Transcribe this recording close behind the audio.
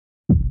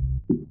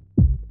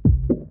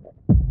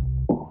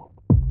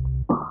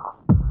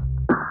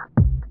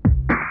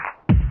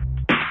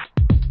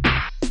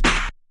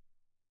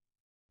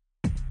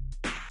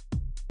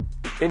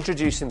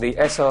Introducing the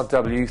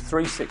SRW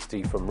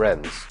 360 from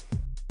Renz.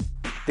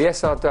 The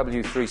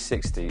SRW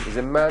 360 is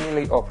a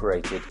manually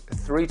operated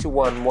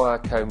 3-to-1 wire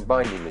comb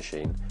binding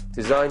machine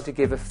designed to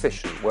give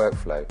efficient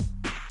workflow.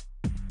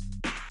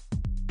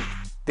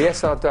 The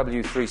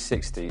SRW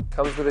 360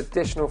 comes with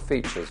additional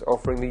features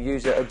offering the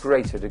user a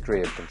greater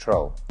degree of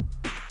control.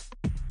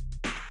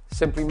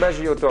 Simply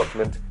measure your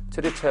document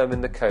to determine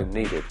the comb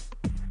needed.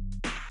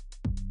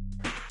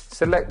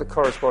 Select the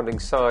corresponding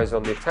size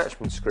on the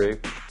attachment screw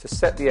to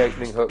set the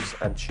opening hooks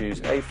and choose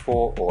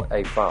A4 or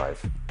A5.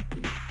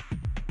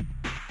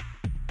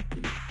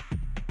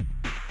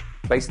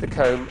 Place the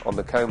comb on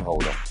the comb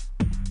holder.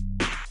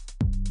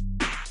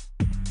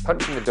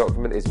 Punching the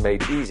document is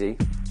made easy.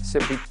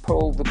 Simply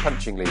pull the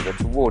punching lever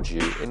towards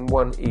you in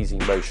one easy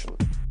motion.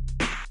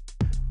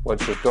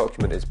 Once your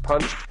document is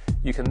punched,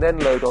 you can then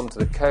load onto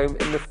the comb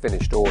in the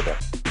finished order.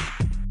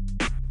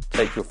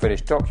 Take your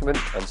finished document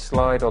and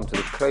slide onto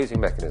the closing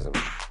mechanism.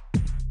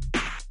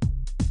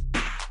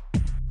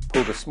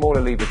 Pull the smaller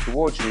lever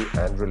towards you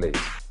and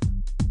release.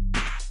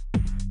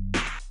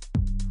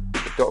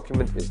 The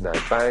document is now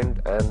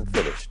bound and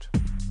finished.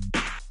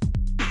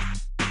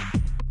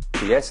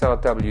 The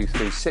SRW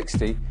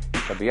 360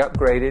 can be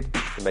upgraded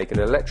to make an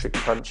electric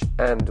punch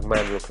and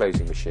manual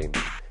closing machine,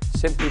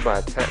 simply by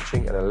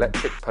attaching an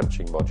electric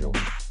punching module.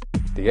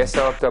 The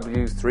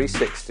SRW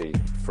 360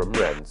 from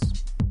Renz.